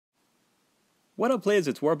What up, players?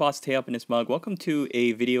 It's Warboss Tay up in this mug. Welcome to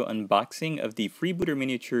a video unboxing of the Freebooter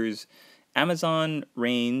Miniatures Amazon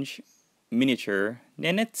range miniature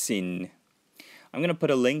Nenetzin. I'm going to put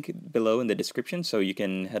a link below in the description so you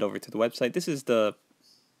can head over to the website. This is the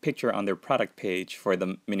picture on their product page for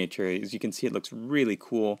the miniature. As you can see, it looks really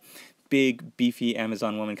cool. Big, beefy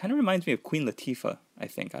Amazon woman. Kind of reminds me of Queen Latifah, I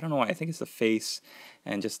think. I don't know why. I think it's the face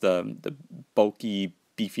and just the bulky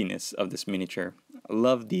beefiness of this miniature. I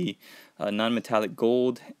love the non-metallic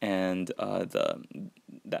gold and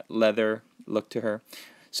that leather look to her.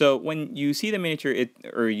 So when you see the miniature,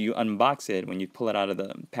 or you unbox it, when you pull it out of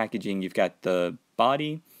the packaging, you've got the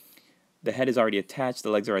body, the head is already attached,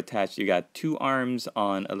 the legs are attached, you got two arms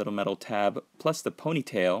on a little metal tab, plus the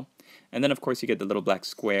ponytail, and then of course you get the little black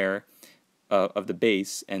square of the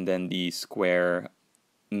base, and then the square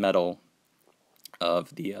metal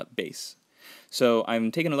of the base. So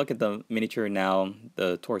I'm taking a look at the miniature now,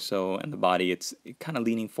 the torso and the body. It's kind of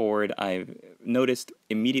leaning forward. I've noticed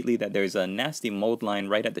immediately that there's a nasty mold line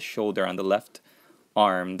right at the shoulder on the left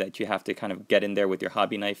arm that you have to kind of get in there with your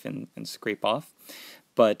hobby knife and scrape off.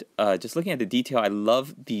 But just looking at the detail, I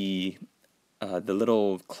love the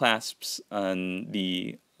little clasps on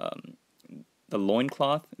the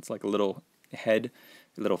loincloth. It's like a little head,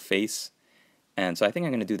 a little face. And so I think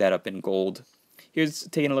I'm going to do that up in gold. Here's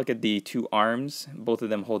taking a look at the two arms, both of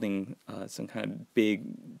them holding some kind of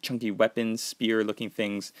big, chunky weapons, spear-looking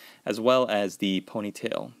things, as well as the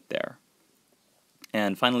ponytail there.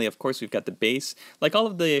 And finally, of course, we've got the base. Like all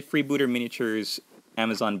of the Freebooter miniatures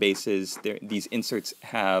Amazon bases, these inserts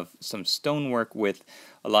have some stonework with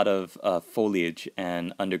a lot of foliage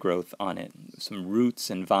and undergrowth on it, some roots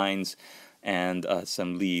and vines and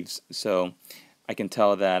some leaves. So I can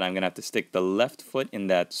tell that I'm going to have to stick the left foot in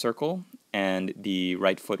that circle, and the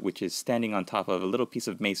right foot, which is standing on top of a little piece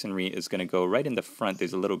of masonry, is going to go right in the front.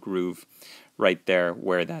 There's a little groove right there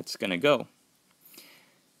where that's going to go.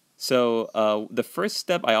 So the first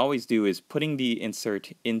step I always do is putting the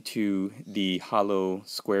insert into the hollow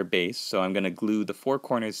square base. So I'm going to glue the four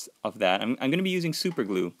corners of that. I'm going to be using super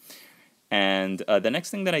glue. And the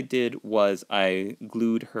next thing that I did was I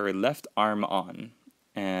glued her left arm on.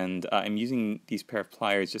 And I'm using these pair of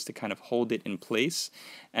pliers just to kind of hold it in place.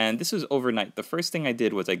 And this was overnight. The first thing I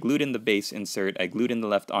did was I glued in the base insert, I glued in the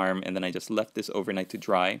left arm, and then I just left this overnight to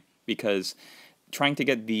dry, because trying to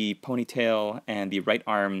get the ponytail and the right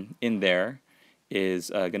arm in there is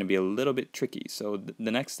going to be a little bit tricky. So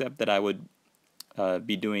the next step that I would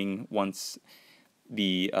be doing once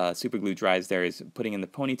the super glue dries there is putting in the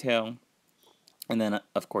ponytail, and then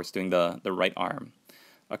of course doing the right arm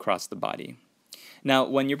across the body. Now,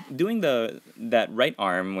 when you're doing that right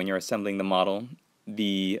arm, when you're assembling the model,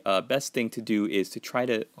 the best thing to do is to try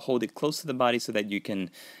to hold it close to the body so that you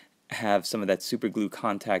can have some of that super glue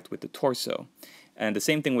contact with the torso. And the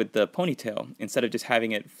same thing with the ponytail. Instead of just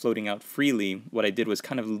having it floating out freely, what I did was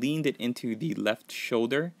kind of leaned it into the left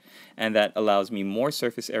shoulder, and that allows me more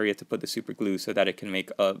surface area to put the super glue so that it can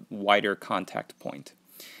make a wider contact point.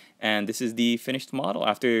 And this is the finished model.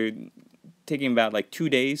 After taking about like 2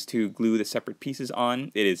 days to glue the separate pieces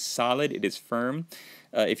on, it is solid, it is firm.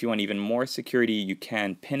 If you want even more security, you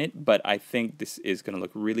can pin it, but I think this is going to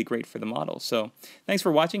look really great for the model. So thanks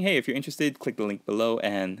for watching. Hey, if you're interested, click the link below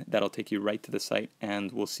and that'll take you right to the site,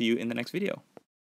 and we'll see you in the next video.